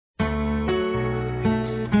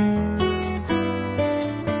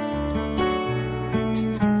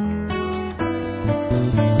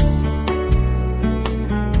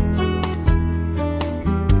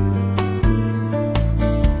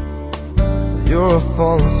You're a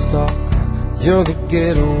falling star, you're the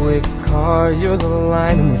getaway car, you're the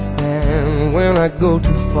line in the sand when I go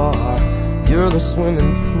too far. You're the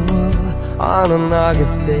swimming pool on an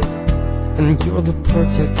August day, and you're the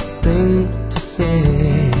perfect thing to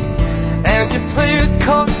say. And you play it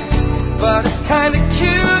cold, but it's kinda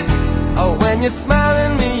cute. Oh, when you smile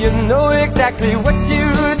at me, you know exactly what you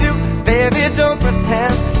do. Baby, don't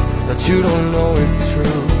pretend that you don't know it's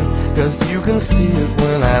true, 'cause you can see it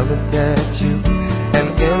when I look at you. And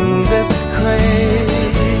in this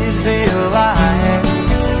crazy life,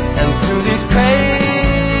 and through these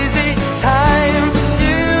crazy times,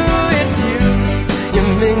 it's you, you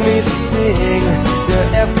make me sing. You're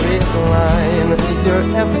every line, you're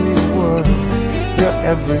every word, you're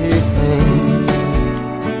everything.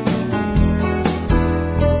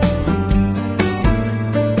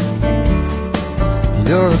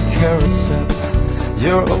 You're a carousel,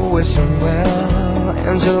 you're always well,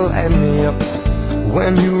 and you light me up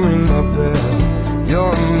when you ring my bell.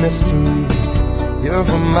 You're a mystery, you're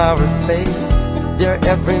from outer space, you're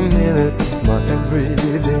every minute of my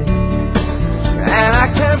everyday. And I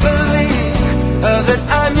can't believe that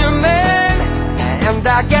I'm your man, and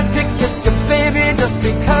I get to kiss you, baby, just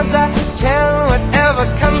because I can. Whatever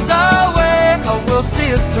comes our way, I will see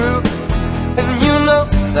it through, and you know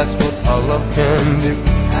that's what our love can do.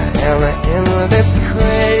 And in this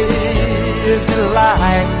crazy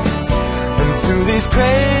life, and through these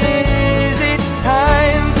crazy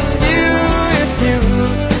times, it's you,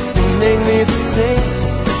 you make me sing.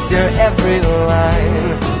 You're every line,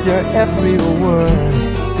 you're every word,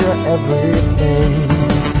 you're everything.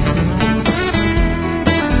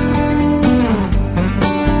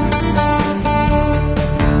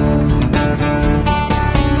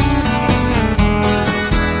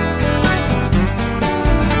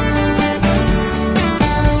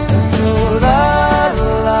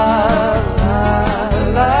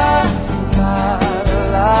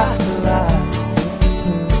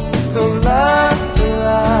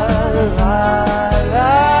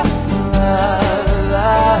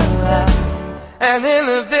 And in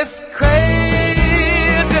this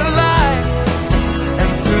crazy life, and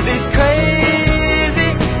through these crazy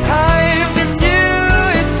times, it's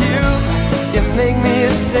you, you make me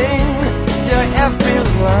sing. You're every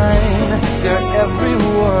line, you're every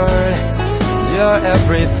word, you're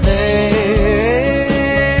everything.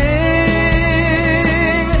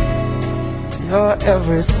 You're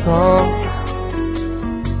every song,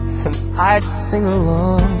 and I sing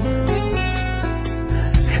along,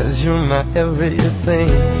 'cause you're my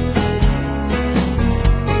everything.